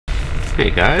Hey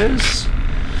guys,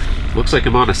 looks like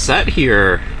I'm on a set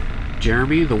here.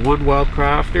 Jeremy, the One Wild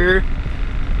Crafter,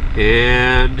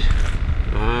 and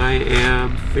I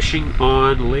am fishing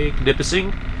on Lake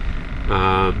Nipissing.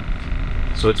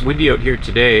 So it's windy out here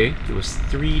today. It was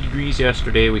 3 degrees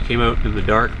yesterday. We came out in the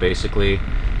dark, basically,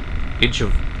 inch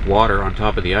of water on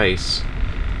top of the ice,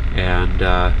 and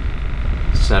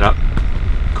set up,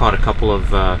 caught a couple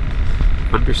of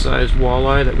undersized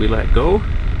walleye that we let go,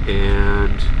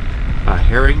 and a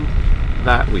herring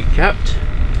that we kept.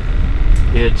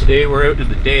 And today we're out in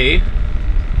the day,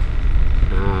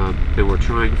 and we're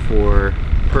trying for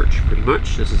perch pretty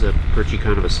much. This is a perchy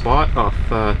kind of a spot off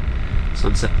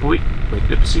Sunset Point, Lake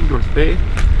Nipissing, North Bay.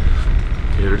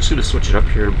 And we're just going to switch it up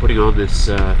here. I'm putting on this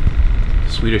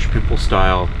Swedish pimple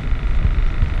style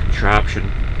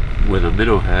contraption with a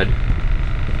minnow head,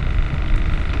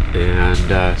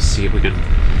 and see if we can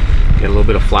get a little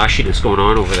bit of flashiness going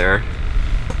on over there.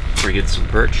 Bring in some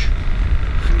perch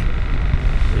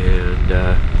and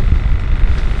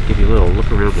give you a little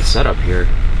look around the setup here.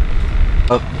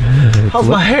 How's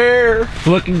my hair?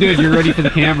 Looking good. You're ready for the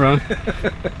camera.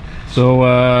 So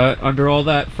under all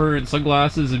that fur and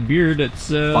sunglasses and beard, it's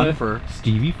Fun Fur.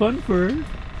 Stevie Fun Fur,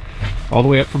 all the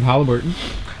way up from Halliburton.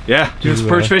 Yeah, doing some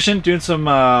perch fishing, doing some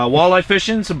walleye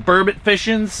fishing, some burbot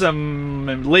fishing,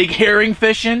 some lake herring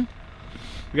fishing.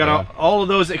 We got all of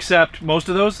those except most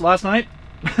of those last night.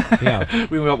 Yeah.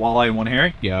 We got walleye and one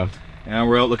herring. Yeah. And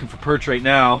we're out looking for perch right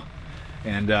now,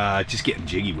 and just getting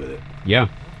jiggy with it. Yeah.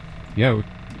 Yeah,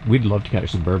 we'd love to catch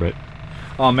some burbot.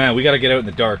 Oh man, we got to get out in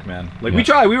the dark, man. Like we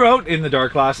tried, we were out in the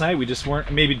dark last night. We just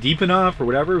weren't maybe deep enough or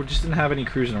whatever. We just didn't have any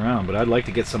cruising around. But I'd like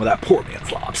to get some of that poor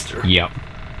man's lobster. Yeah.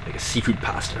 Like a seafood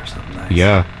pasta or something nice.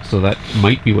 Yeah, so that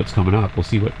might be what's coming up. We'll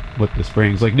see what this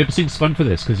brings. Like, Nipissing's fun for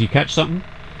this, because you catch something,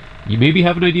 you maybe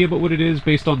have an idea about what it is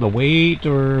based on the weight,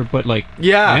 but like,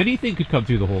 anything could come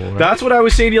through the hole, right? That's what I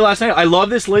was saying to you last night. I love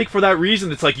this lake for that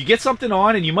reason. It's like you get something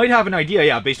on and you might have an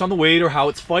idea, based on the weight or how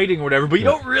it's fighting or whatever, but you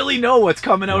don't really know what's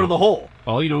coming out of the hole.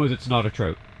 All you know is it's not a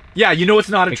trout. Yeah, you know it's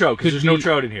not a trout because there's no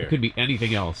trout in here. It could be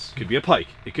anything else. It could be a pike.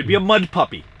 It could be a mud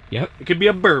puppy. Yep. It could be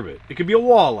a burbot. It could be a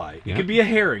walleye. Yep. It could be a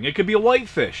herring. It could be a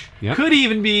whitefish. Yep. Could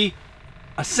even be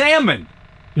a salmon.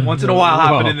 Once in a while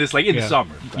happen in this, like in the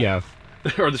summer. Yeah.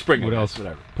 Or the spring. What else?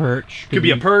 Whatever. Perch. Could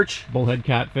be a perch. Bullhead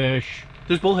catfish.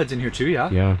 There's bullheads in here too, yeah?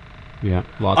 Yeah. Yeah.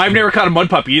 Lots. I've never caught a mud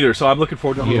puppy either, so I'm looking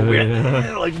forward to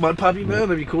Yeah. like mud puppy, man.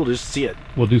 That'd be cool to just see it.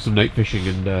 We'll do some night fishing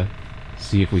and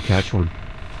see if we catch one.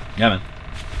 Yeah, man.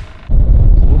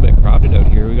 It's a little bit crowded out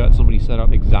here. We got somebody set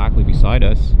up exactly beside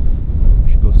us.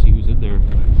 We should go see who's in there.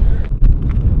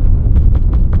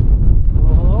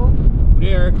 Hello? Who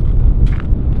there?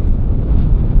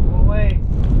 Go away.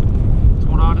 What's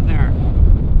going on in there?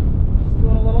 Just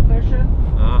doing a little fishing.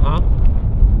 Uh-huh.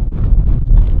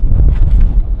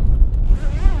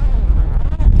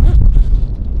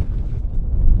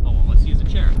 Oh, well, let's use a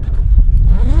chair.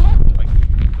 If I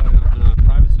can cut it on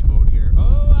privacy mode here.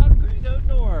 Oh, Adam Craig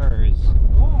Outdoors.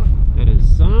 And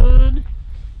his son.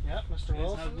 Yep, Mr. These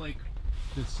Wilson. have like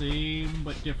the same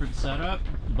but different setup.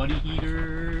 The buddy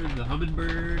heater, the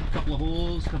hummingbird, couple of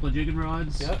holes, couple of jigging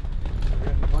rods. Yep. We're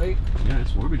getting a bite. Yeah,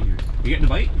 it's warm in here. You getting a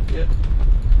bite? Yep.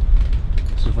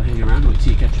 So if I hang around, we'll see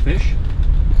you catch a fish.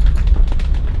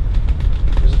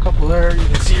 There's a couple there. You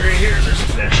can see right here. There's a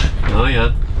fish. Oh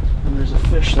yeah. And there's a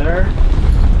fish there.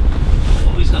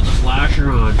 Oh, he's got the flasher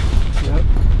on. Yep.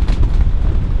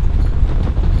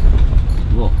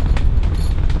 Cool.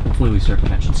 Hopefully we start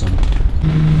catching some.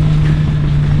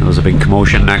 There was a big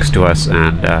commotion next to us,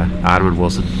 and Adam and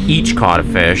Wilson each caught a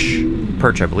fish.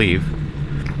 Perch, I believe.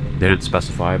 They didn't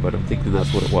specify, but I'm thinking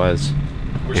that's what it was.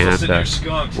 We're still sitting here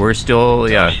skunked. We're still,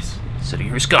 Dummies. sitting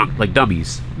here skunked like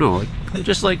dummies. No, like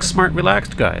just like smart,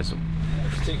 relaxed guys.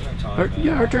 Just taking our time, man.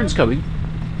 Yeah, our turn's coming.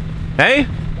 Hey?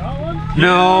 Got one?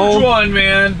 No. Huge one,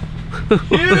 man.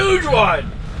 Huge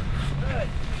one.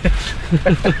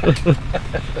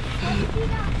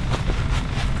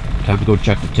 Time to go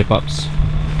check the tip-ups.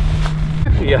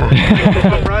 Yeah.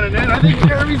 I'm running in. I think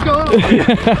Jeremy's going.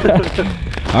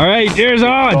 All right, there's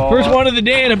on. Oh. First one of the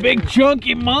day and a big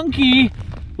chunky monkey.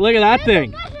 Look at that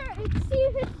thing.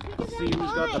 See who's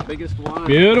got the biggest one.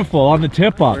 Beautiful on the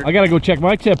tip up. I gotta go check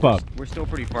my tip up. We're still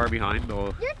pretty far behind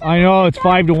though. I know it's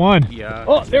 5 to 1. Yeah.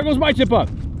 Oh, there goes my tip up.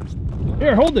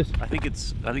 Here, hold this. I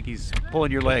think he's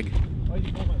pulling your leg.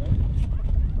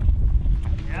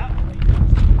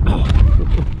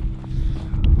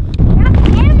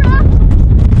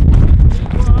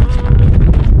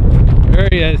 There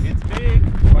he is. It's big.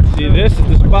 See, this is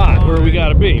the spot where we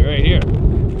gotta be, right here.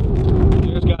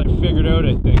 We just got it figured out,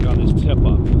 I think, on this tip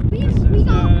up. This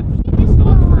is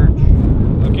not perch.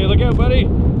 Okay, look out, buddy?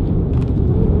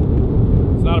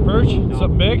 It's not a perch? No.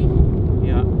 Something big?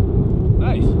 Yeah.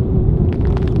 Nice.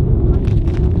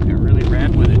 Got really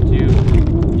ran with it too.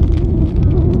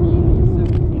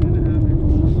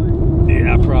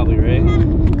 Yeah, probably, right?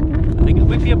 I think it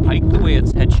might be a pike the way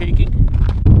it's head shaking.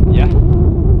 Yeah.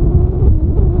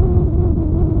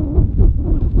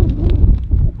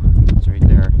 It's right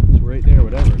there. It's right there,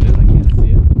 whatever it is. I can't see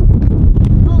it.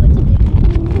 Oh, it's a big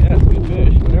one. Yeah, it's a good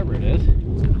fish, whatever it is.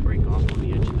 It's gonna break off on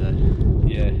the edge of the.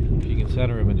 Yeah, if you can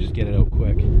center him and just get it out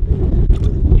quick.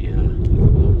 Yeah.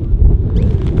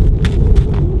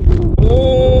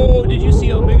 Oh, did you see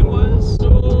how big it was?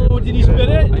 Oh, did he spit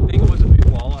it? I think it was a big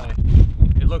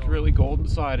walleye. It looked really gold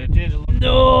inside. It did.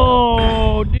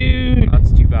 No, dude.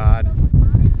 That's too bad.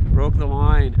 Broke the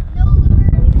line. No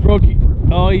lure. Broke you.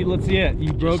 Oh, let's see it.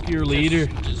 You broke your leader.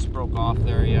 Just broke off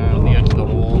there, yeah, on the edge of the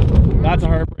hole. That's a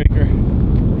heartbreaker.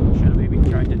 Should have maybe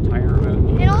tried to tire her out.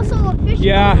 And also a fish.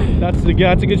 Yeah, that's a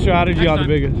good strategy Next on the time.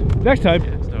 biggest. Next time.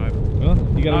 Next time. Well,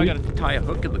 you Now I gotta. gotta tie a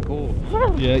hook in the cold.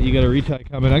 Yeah, you got a retie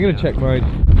coming. I'm gonna check mine.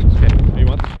 Okay. Hey, you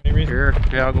want this? Any reason? Here,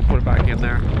 yeah, I'll go put it back in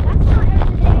there. That's not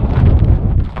everything.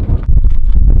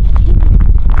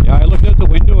 Yeah, I looked out the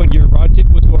window and your rod tip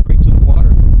was going right to the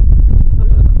water.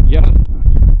 Yeah.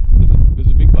 There's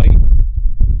a big bite.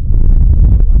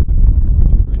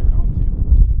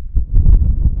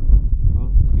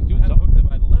 Well, he's doing something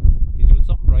by the lip. He's doing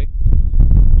something right.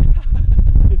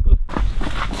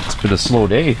 It's been a slow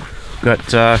day. Got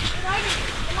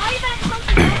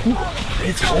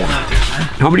It's cold out there, man.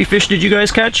 how many fish did you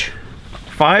guys catch?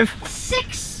 5?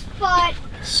 6, but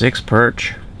 6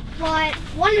 perch. one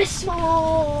was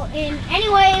small. And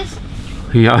anyways,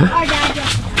 Yeah. our dad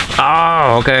just died.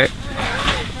 Oh, okay.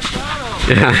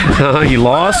 Yeah, he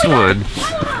lost one.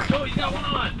 Oh, he's got one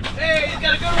on. Hey, he's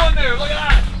got a good one there. Look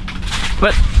at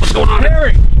that. What's going on?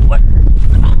 Herring. What?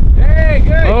 Hey,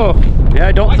 good. Oh, yeah,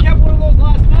 I don't kept one of those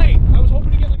last night. I was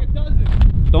hoping to get like a dozen.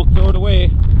 throw it away.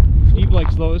 Steve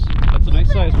likes those. That's a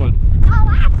nice size one. Oh,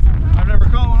 that's a, I've never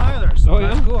caught one either, so Oh,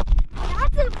 yeah? that's cool.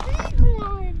 that's a big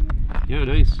one. Yeah,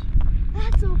 nice.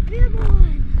 That's a big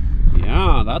one.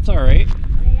 Yeah, that's all right.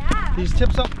 Yeah. These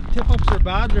tip ups are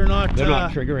bad. They're not. They're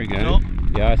not triggering, eh? nope.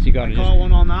 Yeah, so you gotta I just caught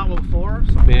one on that one before.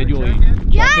 So manually.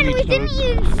 Yeah, check and them we each didn't time.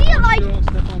 even see it. Like, Don't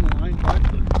step on the line, bud.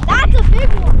 that's a big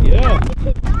one. Yeah. You have to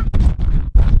keep that.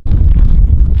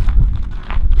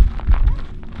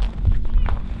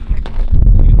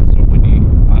 It's so windy.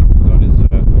 Adam forgot his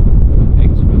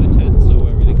eggs for the tent, so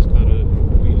everything's kind of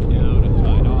weighted down and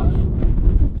tied off.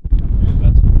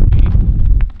 That's pretty.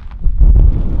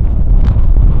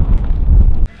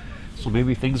 So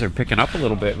maybe things are picking up a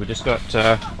little bit. We just got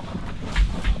a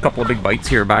couple of big bites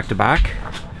here back to back.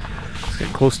 It's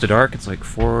getting close to dark. It's like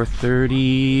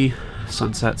 4:30.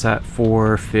 Sunset's at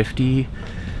 4:50.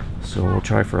 So we'll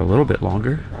try for a little bit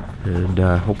longer and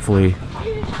hopefully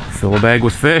fill a bag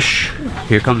with fish.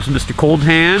 Here comes Mr. Cold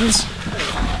Hands.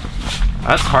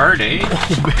 That's hard, eh? You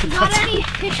got any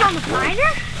fish on the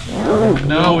finder?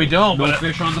 No, we don't. No but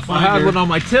fish on the I had finder. one on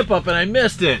my tip up and I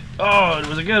missed it. Oh, it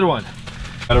was a good one.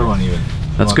 Better one even.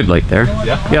 That's good light there.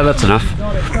 Yeah. Yeah, that's enough.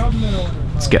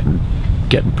 It's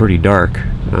getting pretty dark.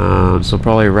 So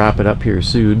probably wrap it up here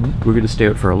soon. We're gonna stay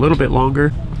out for a little bit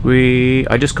longer.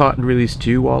 I just caught and released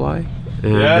 2 walleye.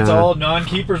 And, Yeah, it's all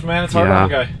non-keepers, man. It's hard on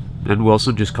the guy. And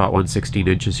Wilson just caught one 16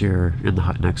 inches here in the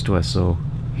hut next to us, so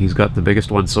he's got the biggest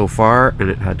one so far,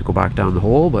 and it had to go back down the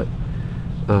hole, but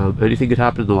anything could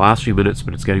happen in the last few minutes,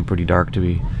 but it's getting pretty dark to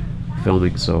be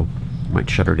filming, so might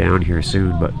shut her down here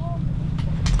soon, but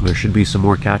there should be some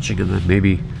more catching and then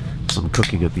maybe some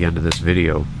cooking at the end of this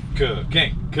video.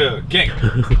 Cooking.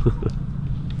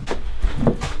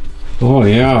 Oh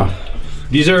yeah.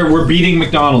 We're beating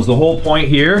McDonald's. The whole point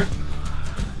here,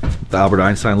 the Albert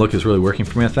Einstein look is really working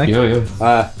for me, I think.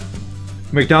 Yeah.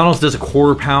 McDonald's does a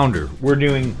 1/4 pounder. We're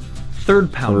doing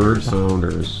 1/3 pounders.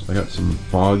 Sounders. I got some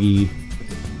foggy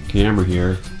camera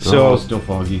here. So- still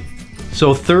foggy.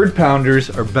 So 1/3 pounders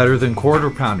are better than 1/4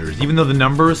 pounders. Even though the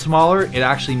number is smaller, it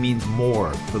actually means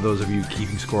more for those of you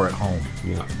keeping score at home.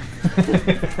 Yeah.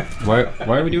 Why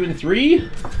are we doing 3?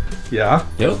 Yeah.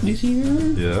 Delphnie's here.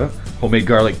 Yeah. Homemade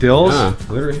garlic dills.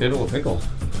 Let her handle a pickle.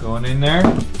 Going in there.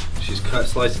 She's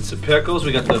slicing some pickles.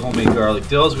 We got the homemade garlic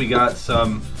dills. We got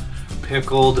some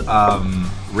pickled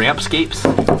rampscapes.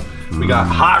 We got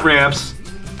hot ramps,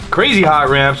 crazy hot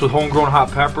ramps with homegrown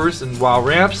hot peppers and wild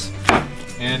ramps.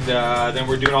 And then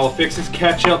we're doing all the fixes: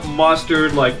 ketchup,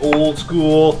 mustard, like old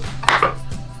school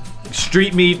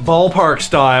street meat, ballpark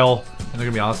style. And they're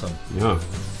gonna be awesome Yeah.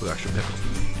 with extra pickles.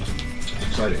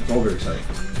 Exciting. It's all very exciting.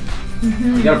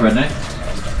 You got a bread knife?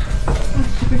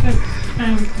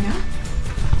 Yeah.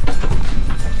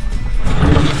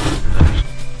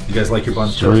 You guys like your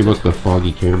buns Sorry toasted? about the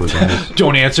foggy camera, guys.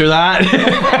 Don't answer that.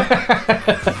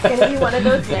 It's gonna be one of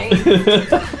those nights.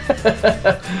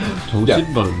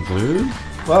 Toasted buns,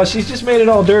 huh? Well, she's just made it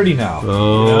all dirty now.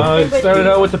 Oh. You know, it started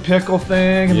out with the pickle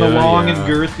thing and the Yeah, long yeah. and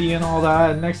girthy and all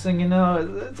that. And next thing you know,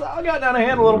 it's all got down a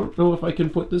hand a little. I don't know if I can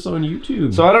put this on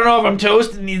YouTube. So I don't know if I'm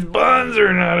toasting these buns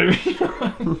or not. If you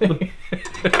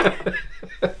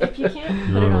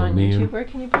can't put it Oh, on man. YouTube, where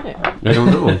can you put it? I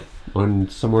don't know. On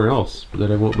somewhere else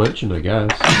that I won't mention, I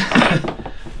guess.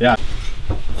 Yeah.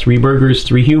 3 burgers,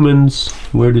 3 humans.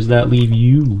 Where does that leave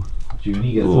you?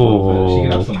 Junie gets a little bit. She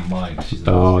can have some of mine. She's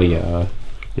Oh, yeah.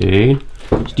 Eh?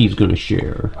 Steve's gonna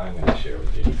share. I'm going to share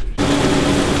with you.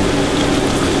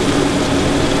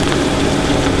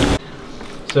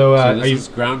 So, This is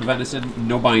ground venison,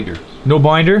 no binder. no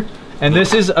binder. And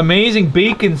this is amazing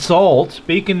bacon salt.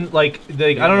 Bacon, like,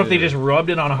 I don't know if they just rubbed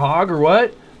it on a hog or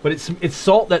what, but it's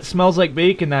salt that smells like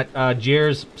bacon that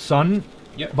Jer's son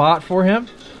bought for him.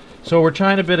 So we're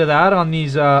trying a bit of that on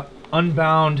these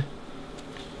unbound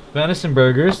venison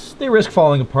burgers. They risk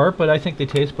falling apart, but I think they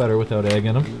taste better without egg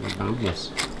in them. Boundless.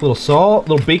 Little salt,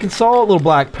 little bacon salt, little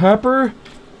black pepper.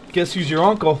 Guess who's your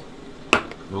uncle?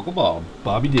 Uncle Bob.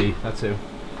 Bobby D. That's who.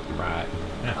 Right.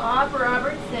 Bob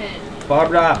Robertson.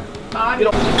 Bob Rob. Bobby.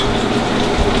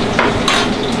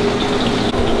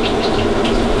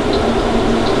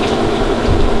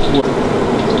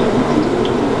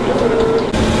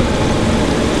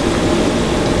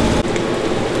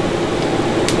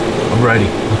 I'm ready.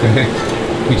 Okay.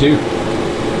 Me too.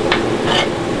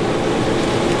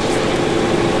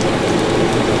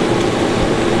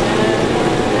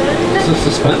 The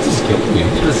suspense is killing me.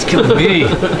 This is killing me.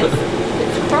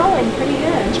 It's crawling pretty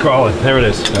good. It's crawling. There it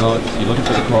is. No, you're looking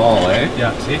for the crawl, eh?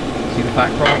 Yeah, see? See the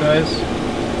fat crawl, guys?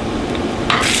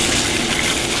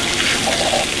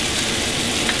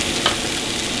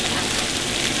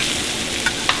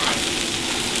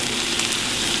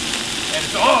 And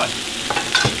it's on.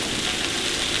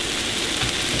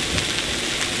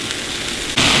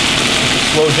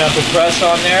 Slow, gentle press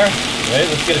on there. Right?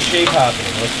 Let's get a shape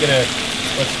happening. Let's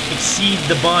exceed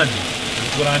the bun.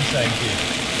 Is what I'm saying to you.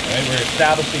 Right? We're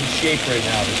establishing shape right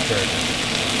now. This burger.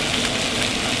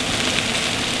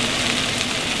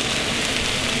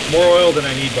 More oil than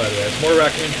I need, by the way. It's more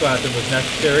raccoon fat than was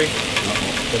necessary,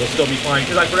 but it'll still be fine.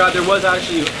 Because I forgot there's 10%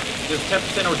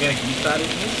 organic beef fat in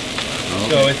this.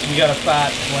 So we got a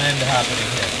fat blend happening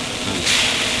here.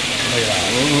 Look at that.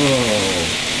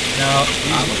 Oh. Now,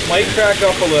 these might crack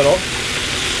up a little,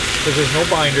 because there's no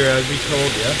binder, as we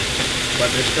told you. But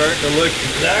they're starting to look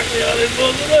exactly how they're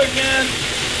supposed to look, man.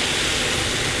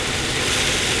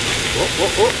 Whoa, whoa,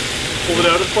 whoa. Pull it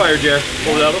out of the fire, Jer.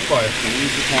 Pull it out of the fire. Don't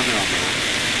use the corner on that.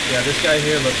 Yeah, this guy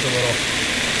here looks a little...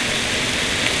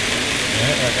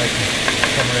 Yeah, that guy can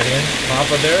come right in. Pop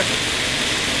it there.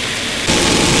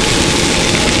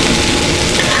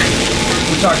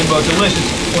 We're talking about delicious,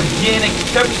 organic,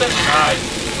 10% fried.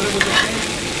 What was it?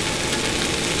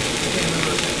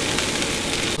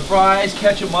 Fries,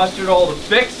 ketchup, mustard, all the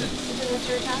fixins. Is this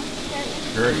your time?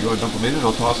 Sure, you want to dump them in and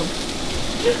I'll toss them?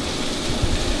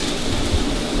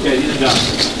 Okay, these are done.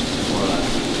 More or less.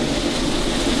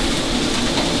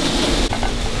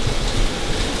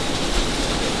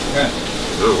 Okay.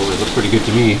 Oh, they look pretty good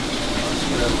to me.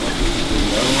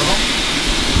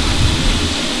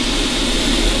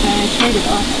 I turned it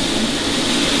off, I think.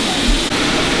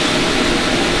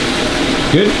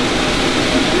 Good?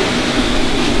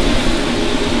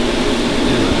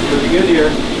 Pretty good here.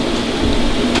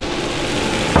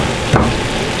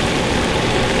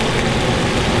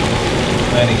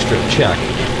 Landing strip check.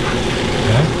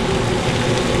 Okay.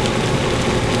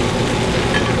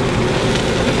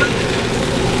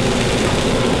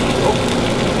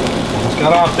 Almost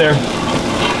got off there.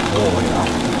 Oh yeah.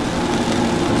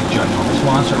 Ginormous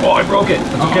monster. Oh, I broke it.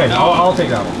 That's okay. no. I'll take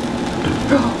that one.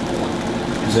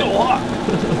 It's so hot.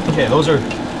 Okay, those are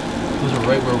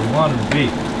right where we want them to be.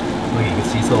 Look, you can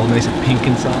see it's all nice and pink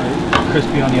inside,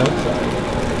 crispy on the outside.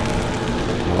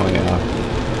 Oh, yeah.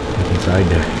 Look inside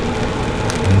there.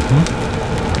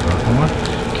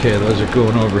 Okay, those are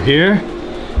going over here,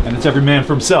 and it's every man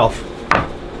for himself.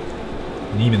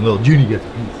 And even little Judy gets a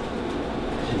piece.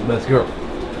 She's the best girl.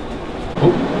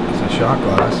 Oh, that's a shot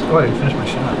glass. Oh, I didn't finish my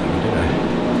shot, did I?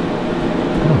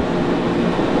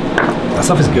 That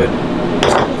stuff is good.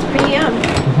 It's pretty yum.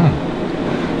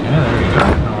 Yeah, there you go.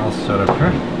 Now I'll set up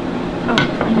here. Oh, I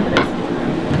know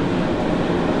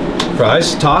this.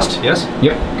 Fries tossed, yes?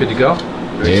 Yep. Good to go?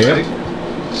 Yep.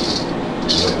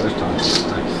 There's tossed.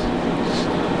 Nice.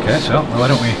 Okay, so why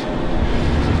don't we...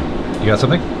 You got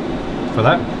something for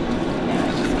that?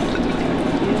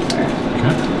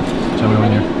 Okay. Tell me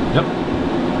when you're...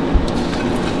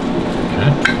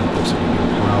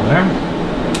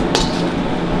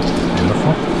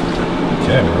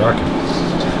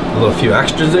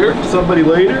 dessert for somebody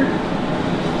later.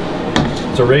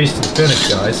 It's a race to the finish,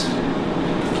 guys.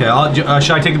 Okay,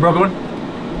 should I take the broken one?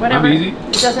 Whatever. I'm easy.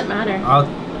 It doesn't matter.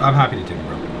 I'm happy to take the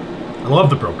broken one. I love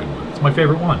the broken one. It's my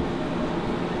favorite one.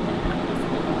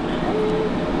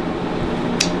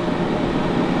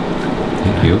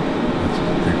 Thank you.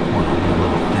 They're one on the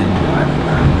little thin driving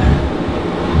around there.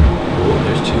 Oh,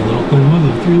 there's two little thin ones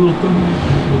and three little thin ones.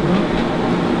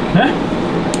 Okay.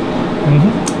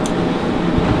 Mm-hmm.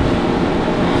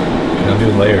 Okay, I'm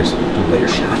doing layers. Do layer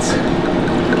shots.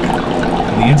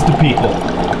 The Insta people.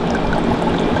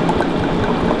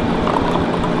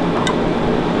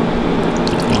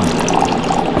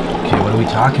 Okay, what are we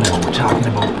talking about? We're talking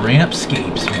about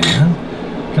rampscapes, man.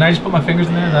 Can I just put my fingers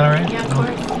in there? Is that alright? Yeah, of course.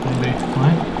 Maybe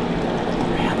fine.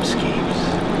 Rampscapes.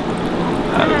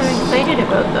 I'm excited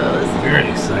about those. Very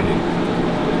exciting.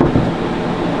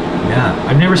 Yeah,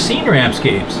 I've never seen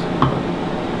rampscapes.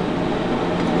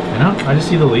 You know, I just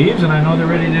see the leaves and I know they're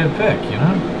ready to pick, you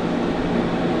know?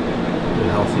 Good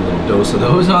healthy little dose of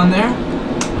those on there.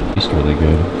 Tastes really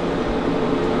good.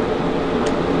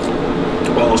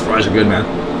 Oh, those fries are good, man.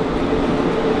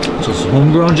 So it's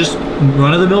homegrown, just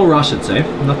run-of-the-mill russet, say.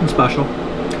 Nothing special.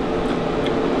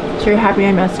 So you're happy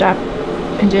I messed up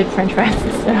and did French fries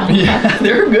instead of Yeah,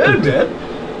 they're good, man.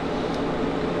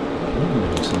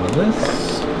 Ooh, some of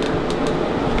this.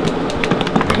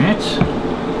 Alright.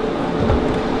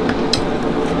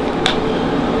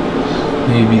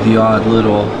 Maybe the odd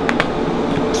little...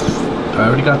 I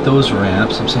already got those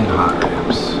ramps. I'm saying hot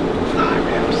ramps. Hot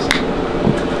ramps.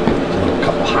 A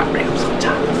couple hot ramps on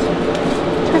top.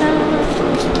 Ta-da!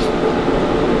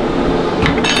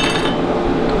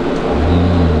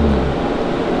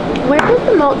 Where did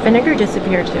the malt vinegar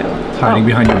disappear to? It's hiding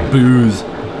behind your booze.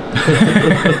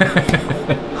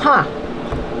 Huh.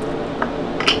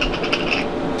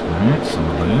 Alright, some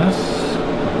of this.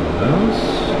 Some of those.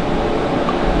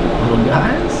 Little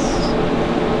guys.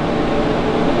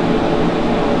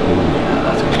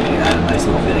 That's going to add a nice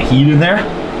little bit of heat in there.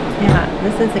 Yeah,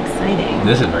 this is exciting.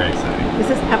 This is very exciting. This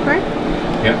is pepper?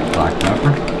 Yep, black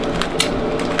pepper.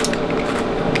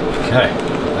 Okay,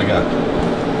 I got.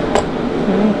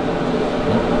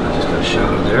 Oh, I just got a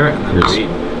shot of there, and then Here's- wait.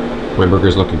 My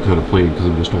burger's looking kind of plain because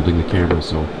I'm just holding the camera,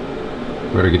 so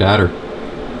better get at her.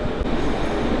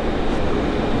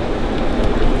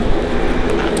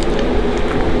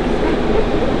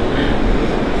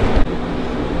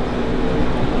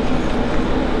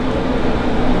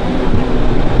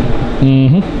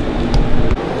 Mm-hmm.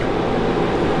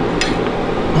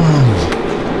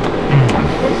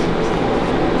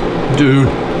 Dude.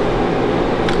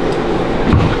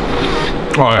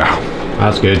 Oh yeah.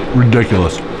 That's good.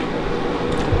 Ridiculous.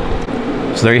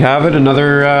 So there you have it,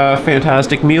 another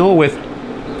fantastic meal with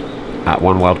at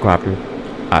One Wildcrafter,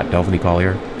 at Delphanie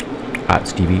Collier, at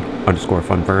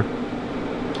Stevie_Funfur.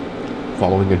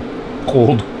 Following a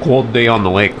cold day on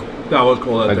the lake. That was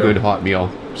cool out A there. good hot meal.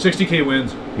 60K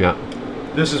wins. Yeah.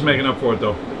 This is making up for it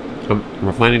though.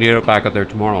 We're planning to get back out there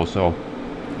tomorrow, so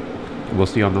we'll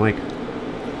see you on the lake.